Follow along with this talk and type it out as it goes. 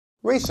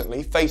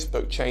Recently,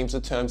 Facebook changed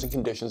the terms and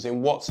conditions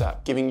in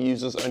WhatsApp, giving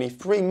users only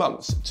 3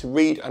 months to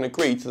read and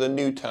agree to the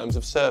new terms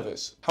of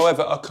service.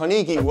 However, a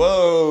Carnegie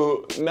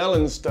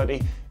Mellon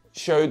study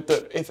showed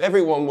that if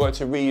everyone were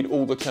to read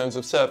all the terms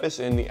of service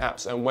in the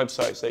apps and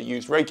websites they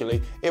use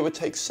regularly, it would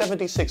take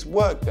 76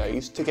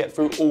 workdays to get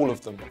through all of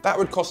them. That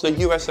would cost the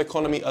US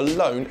economy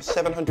alone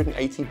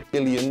 $780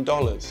 billion,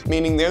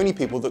 meaning the only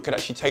people that could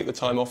actually take the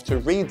time off to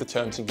read the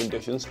terms and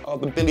conditions are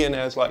the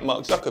billionaires like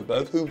Mark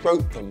Zuckerberg who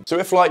wrote them. So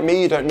if, like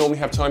me, you don't normally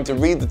have time to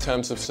read the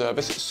terms of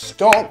service,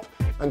 stop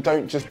and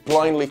don't just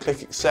blindly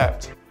click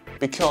accept,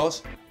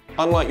 because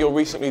unlike your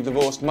recently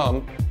divorced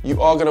mum,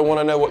 you are going to want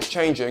to know what's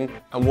changing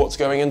and what's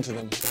going into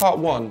them. Part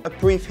 1. A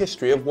brief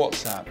history of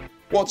WhatsApp.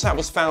 WhatsApp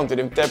was founded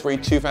in February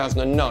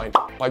 2009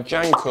 by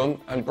Jan Koum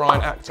and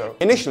Brian Acton.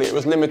 Initially it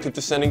was limited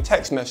to sending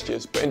text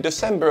messages, but in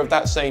December of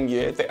that same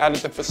year they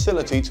added the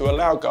facility to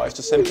allow guys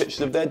to send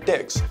pictures of their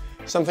dicks,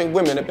 something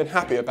women have been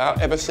happy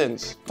about ever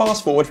since.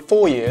 Fast forward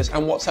 4 years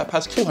and WhatsApp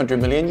has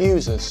 200 million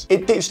users.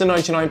 It ditched the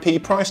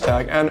 99p price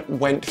tag and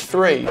went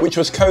free, which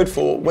was code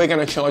for we're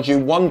going to charge you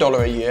 $1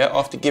 a year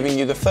after giving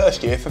you the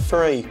first year for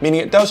free, meaning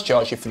it does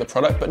charge you for the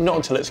product but not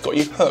until it's got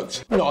you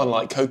hooked, not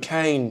unlike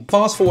cocaine.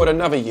 Fast forward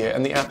another year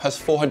and the app has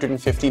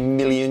 450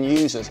 million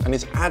users and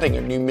is adding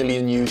a new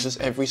million users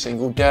every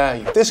single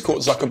day. This caught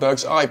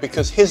Zuckerberg's eye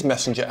because his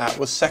messenger app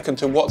was second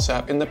to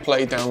WhatsApp in the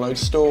Play download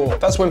store.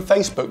 That's when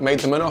Facebook made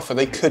them an offer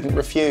they couldn't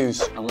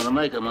refuse. I'm going to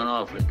make them an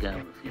offer they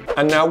can't refuse.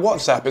 And now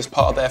WhatsApp is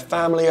part of their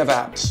family of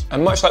apps.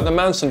 And much like the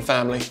Manson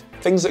family,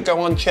 things that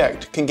go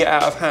unchecked can get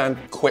out of hand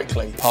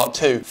quickly. Part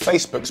 2.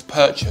 Facebook's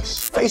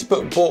purchase.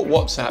 Facebook bought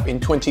WhatsApp in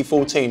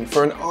 2014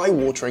 for an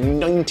eye-watering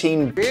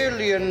 $19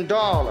 billion.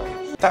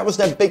 That was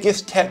their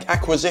biggest tech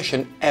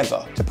acquisition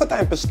ever. To put that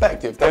in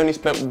perspective, they only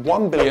spent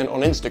 $1 billion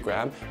on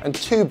Instagram and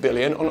 $2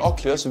 billion on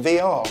Oculus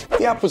VR.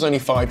 The app was only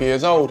 5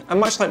 years old, and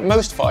much like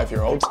most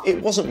 5-year-olds,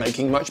 it wasn't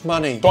making much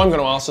money. So I'm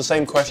going to ask the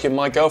same question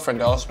my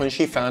girlfriend asked when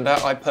she found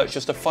out I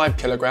purchased a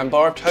 5-kilogram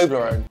bar of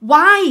Toblerone.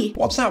 Why?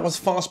 WhatsApp was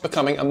fast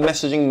becoming a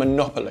messaging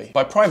monopoly.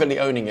 By privately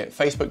owning it,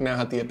 Facebook now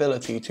had the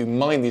ability to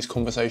mine these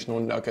conversational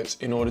nuggets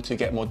in order to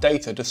get more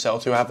data to sell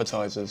to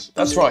advertisers.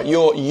 That's right,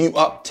 your "you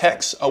up"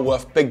 texts are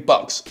worth big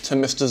bucks to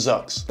Mr.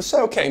 Zucks. The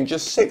sale came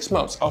just 6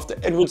 months after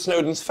Edward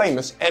Snowden's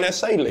famous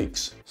NSA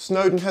leaks.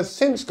 Snowden has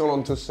since gone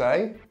on to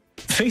say,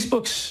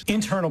 Facebook's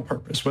internal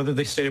purpose, whether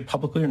they state it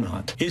publicly or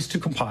not, is to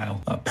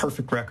compile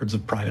perfect records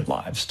of private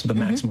lives to the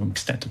maximum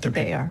extent of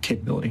their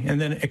capability,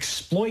 and then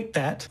exploit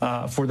that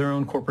for their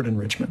own corporate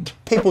enrichment.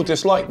 People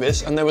disliked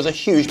this, and there was a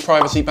huge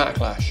privacy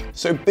backlash.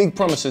 So big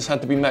promises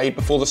had to be made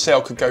before the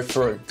sale could go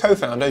through.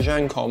 Co-founder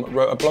Jan Koum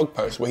wrote a blog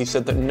post where he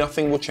said that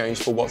nothing will change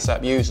for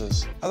WhatsApp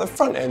users. At the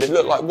front end, it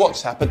looked like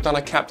WhatsApp had done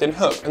a Captain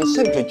Hook and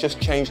simply just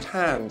changed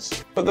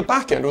hands. But the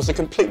back end was a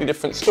completely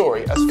different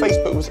story, as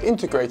Facebook was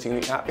integrating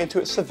the app into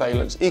its surveillance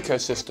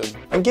ecosystem.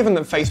 And given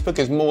that Facebook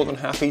is more than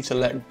happy to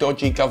let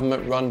dodgy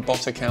government-run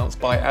bot accounts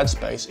buy ad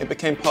space, it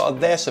became part of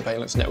their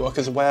surveillance network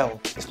as well.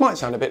 This might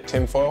sound a bit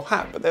tinfoil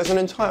hat, but there's an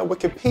entire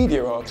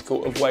Wikipedia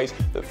article of ways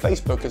that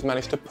Facebook has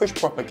managed to push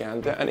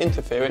propaganda and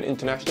interfere in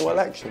international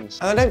elections.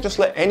 And they don't just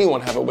let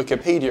anyone have a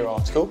Wikipedia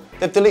article,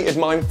 they've deleted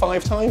mine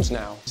 5 times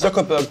now.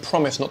 Zuckerberg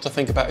promised not to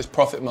think about his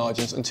profit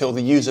margins until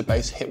the user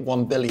base hit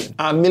 1 billion.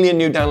 At 1 million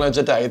new downloads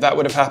a day, that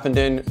would have happened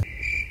in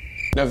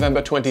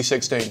November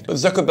 2016. But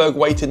Zuckerberg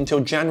waited until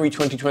January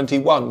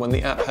 2021 when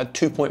the app had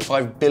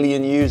 2.5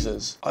 billion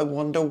users. I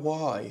wonder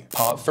why.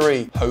 Part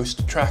 3.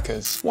 Host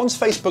trackers. Once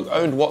Facebook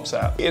owned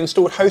WhatsApp, it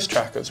installed host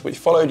trackers which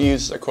followed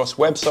users across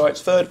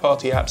websites,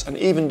 third-party apps and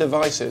even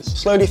devices.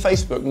 Slowly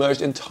Facebook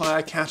merged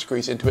entire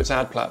categories into its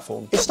ad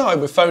platform. It started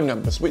with phone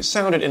numbers, which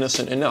sounded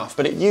innocent enough,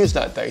 but it used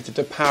that data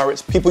to power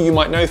its people you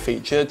might know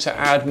feature to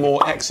add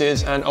more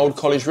exes and old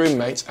college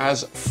roommates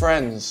as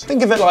friends.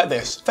 Think of it like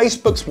this.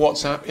 Facebook's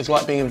WhatsApp is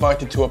like being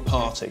invited to a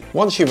party.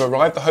 Once you've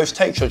arrived, the host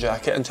takes your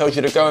jacket and tells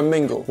you to go and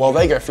mingle, while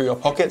they go through your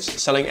pockets,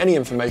 selling any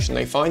information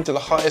they find to the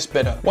highest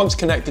bidder. Once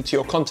connected to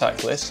your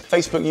contact list,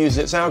 Facebook uses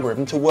its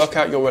algorithm to work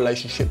out your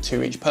relationship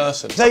to each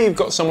person. Say you've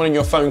got someone in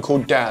your phone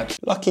called Dad.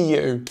 Lucky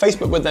you.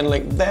 Facebook would then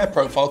link their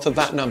profile to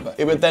that number.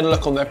 It would then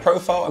look on their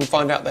profile and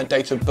find out their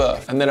date of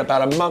birth, and then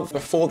about a month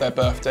before their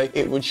birthday,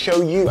 it would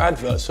show you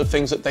adverts for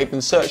things that they've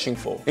been searching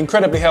for.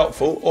 Incredibly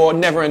helpful, or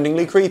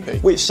never-endingly creepy.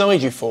 Which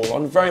side you fall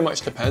on very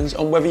much depends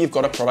on whether you've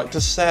got a product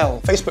to sell.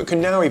 Facebook can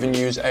now even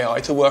use AI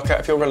to work out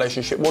if your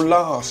relationship will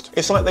last.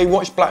 It's like they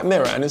watched Black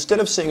Mirror and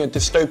instead of seeing a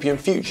dystopian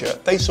future,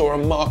 they saw a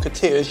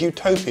marketeer's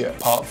utopia.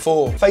 Part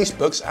 4.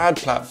 Facebook's ad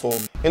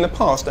platform. In the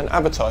past, an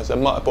advertiser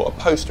might have bought a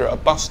poster at a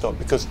bus stop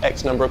because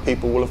X number of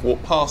people will have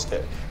walked past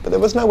it, but there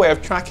was no way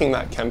of tracking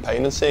that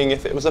campaign and seeing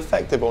if it was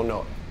effective or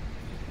not.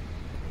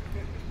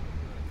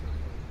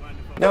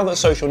 Now that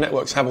social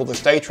networks have all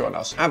this data on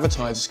us,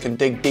 advertisers can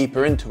dig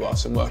deeper into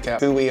us and work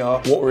out who we are,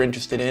 what we're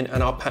interested in,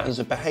 and our patterns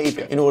of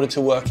behaviour in order to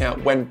work out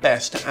when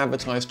best to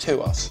advertise to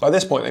us. By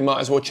this point, they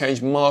might as well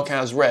change Mark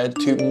as read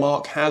to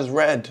Mark has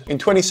read. In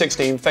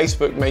 2016,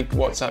 Facebook made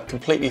WhatsApp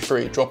completely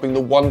free, dropping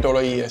the $1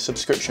 a year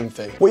subscription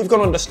fee. What you've got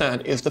to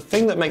understand is the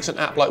thing that makes an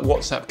app like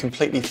WhatsApp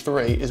completely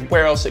free is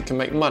where else it can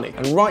make money.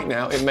 And right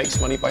now, it makes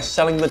money by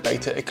selling the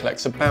data it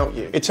collects about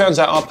you. It turns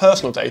out our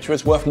personal data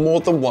is worth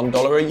more than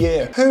 $1 a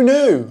year. Who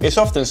knew? It's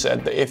often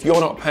said that if you're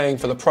not paying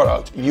for the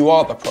product, you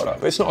are the product.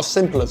 But it's not as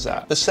simple as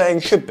that. The saying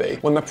should be,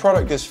 when the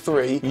product is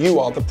free, you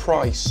are the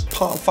price.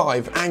 Part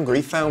 5,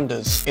 Angry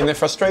Founders. In their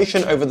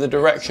frustration over the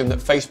direction that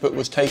Facebook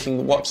was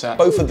taking WhatsApp,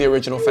 both of the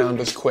original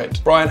founders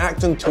quit. Brian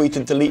Acton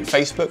tweeted delete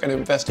Facebook and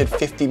invested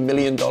 $50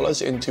 million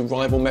into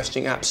rival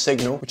messaging app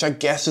Signa, which I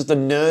guess is the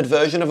nerd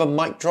version of a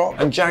mic drop.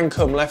 And Jan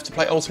Kum left to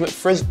play Ultimate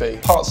Frisbee.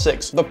 Part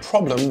 6, the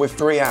problem with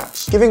free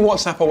apps. Giving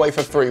WhatsApp away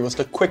for free was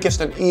the quickest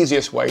and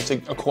easiest way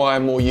to acquire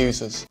more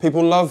users.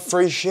 People love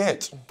free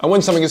shit. And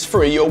when something is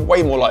free, you're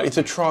way more likely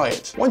to try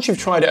it. Once you've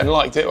tried it and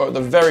liked it, or at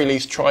the very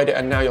least tried it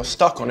and now you're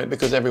stuck on it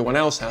because everyone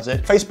else has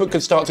it, Facebook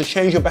could start to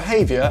change your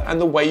behaviour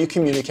and the way you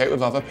communicate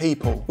with other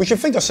people. We should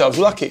think ourselves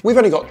lucky. We've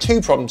only got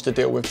 2 problems to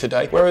deal with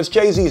today, whereas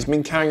Jay-Z's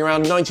been carrying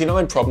around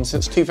 99 problems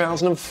since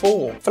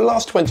 2004. For the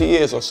last 20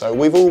 years or so,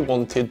 we've all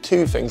wanted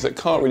 2 things that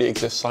can't really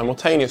exist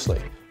simultaneously.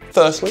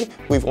 Firstly,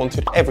 we've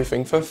wanted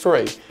everything for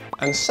free.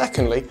 And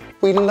secondly,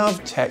 we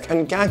love tech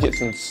and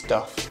gadgets and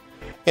stuff.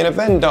 In a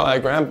Venn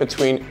diagram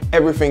between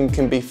everything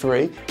can be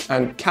free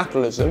and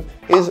capitalism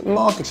is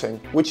marketing,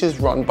 which is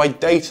run by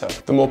data.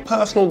 The more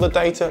personal the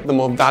data, the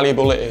more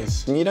valuable it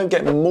is. And you don't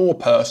get more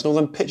personal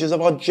than pictures of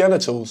our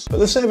genitals. But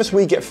the service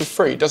we get for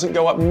free doesn't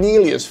go up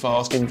nearly as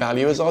fast in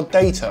value as our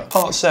data.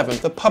 Part 7,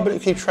 the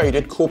publicly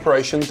traded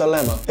corporation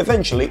dilemma.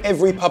 Eventually,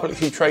 every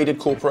publicly traded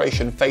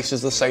corporation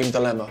faces the same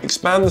dilemma.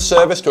 Expand the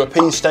service to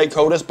appease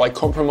stakeholders by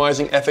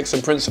compromising ethics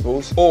and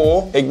principles,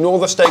 or ignore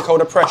the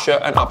stakeholder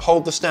pressure and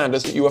uphold the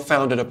standards that you were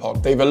founded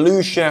upon. They either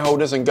lose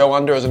shareholders and go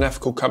under as an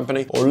ethical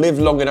company, or live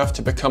long enough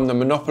to become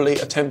the monopoly,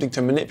 attempting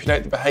to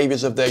manipulate the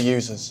behaviours of their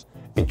users.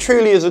 It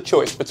truly is a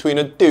choice between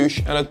a douche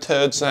and a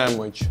turd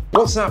sandwich.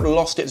 WhatsApp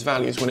lost its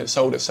values when it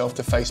sold itself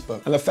to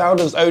Facebook, and the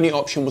founders' only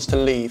option was to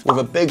leave with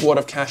a big wad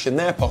of cash in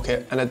their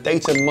pocket and a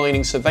data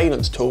mining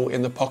surveillance tool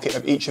in the pocket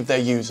of each of their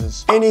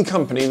users. Any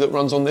company that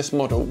runs on this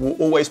model will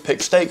always pick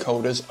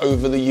stakeholders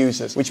over the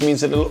users, which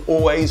means that it'll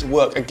always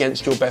work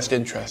against your best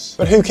interests.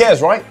 But who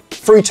cares, right?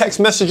 Free text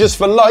messages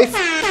for life!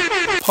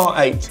 Part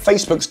 8,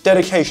 Facebook's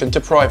dedication to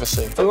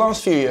privacy. For the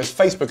last few years,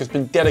 Facebook has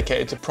been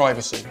dedicated to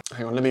privacy.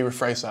 Hang on, let me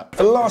rephrase that.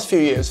 For the last few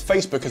years,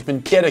 Facebook has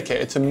been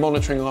dedicated to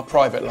monitoring our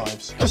private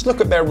lives. Just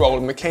look at their role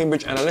in the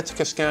Cambridge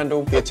Analytica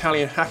scandal, the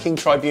Italian hacking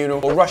tribunal,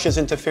 or Russia's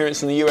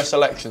interference in the US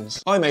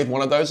elections. I made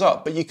one of those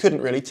up, but you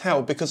couldn't really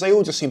tell because they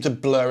all just seem to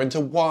blur into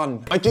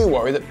one. I do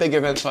worry that big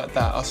events like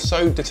that are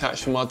so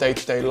detached from our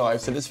day-to-day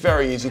lives that it's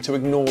very easy to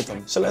ignore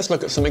them. So let's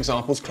look at some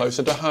examples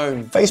closer to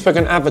home. Facebook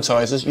and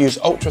advertisers use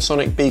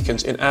ultrasonic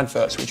beacons in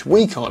adverts which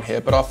we can't hear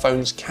but our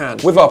phones can.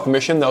 With our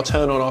permission, they'll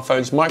turn on our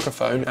phone's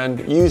microphone and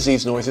use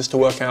these noises to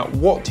work out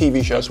what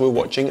TV shows we're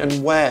watching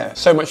and where.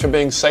 So much for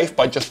being safe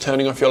by just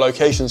turning off your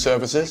location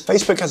services.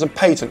 Facebook has a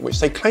patent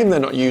which they claim they're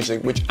not using,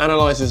 which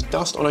analyzes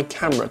dust on a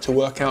camera to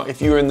work out if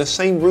you're in the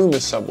same room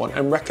as someone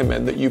and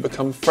recommend that you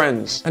become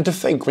friends. And to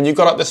think, when you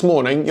got up this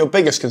morning, your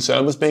biggest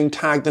concern was being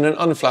tagged in an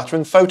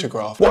unflattering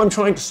photograph. What I'm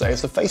trying to say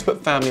is the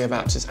Facebook family of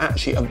apps is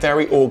actually a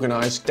very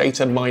organised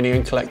data mining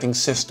and collecting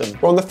system.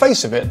 Where on the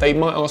face of it, they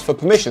might ask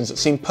for permissions that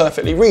seem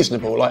perfectly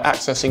reasonable, like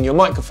accessing your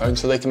microphone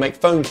so they can make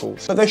phone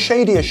calls. But they're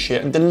shady as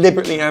shit and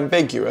deliberately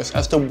ambiguous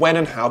as to when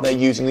and how they're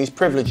using these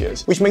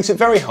privileges, which makes it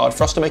very hard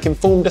for us to make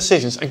informed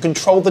decisions and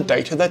control the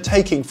data they're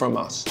taking from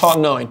us. Part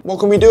 9.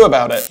 What can we do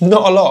about it?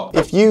 Not a lot.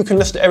 If you can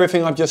listen to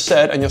everything I've just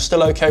said and you're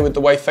still okay with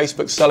the way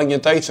Facebook's selling your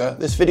data,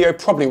 this video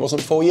probably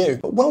wasn't for you.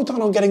 But well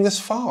done on getting this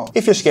far.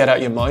 If you're scared out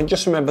of your mind,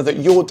 just remember that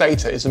your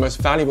data is the most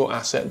valuable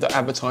asset that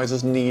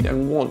advertisers need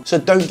and want, so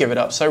don't give it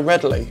up so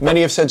readily.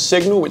 Many have said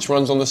Signa, which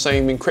runs on the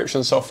same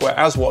encryption software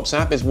as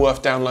WhatsApp, is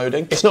worth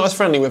downloading. It's not as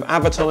friendly with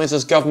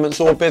advertisers, governments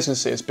or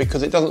businesses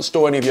because it doesn't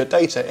store any of your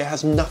data, it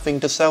has nothing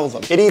to sell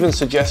them. It even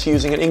suggests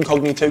using an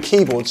incognito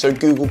keyboard so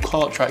Google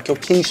can't track your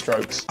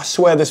keystrokes. I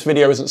swear this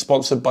video isn't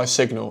sponsored by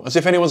Signal, as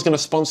if anyone's going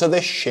to sponsor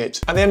this shit.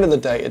 At the end of the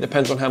day, it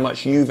depends on how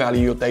much you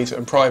value your data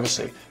and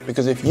privacy,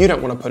 because if you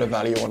don't want to put a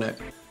value on it,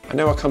 I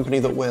know a company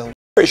that will.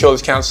 Pretty sure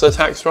this counts as a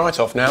tax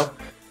write-off now.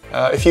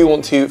 If you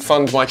want to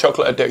fund my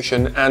chocolate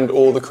addiction and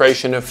or the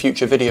creation of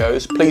future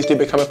videos, please do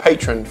become a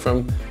patron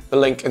from the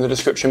link in the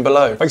description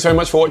below. Thanks very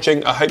much for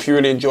watching. I hope you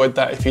really enjoyed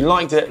that. If you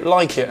liked it,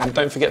 like it, and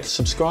don't forget to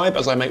subscribe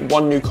as I make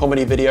one new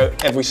comedy video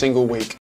every single week.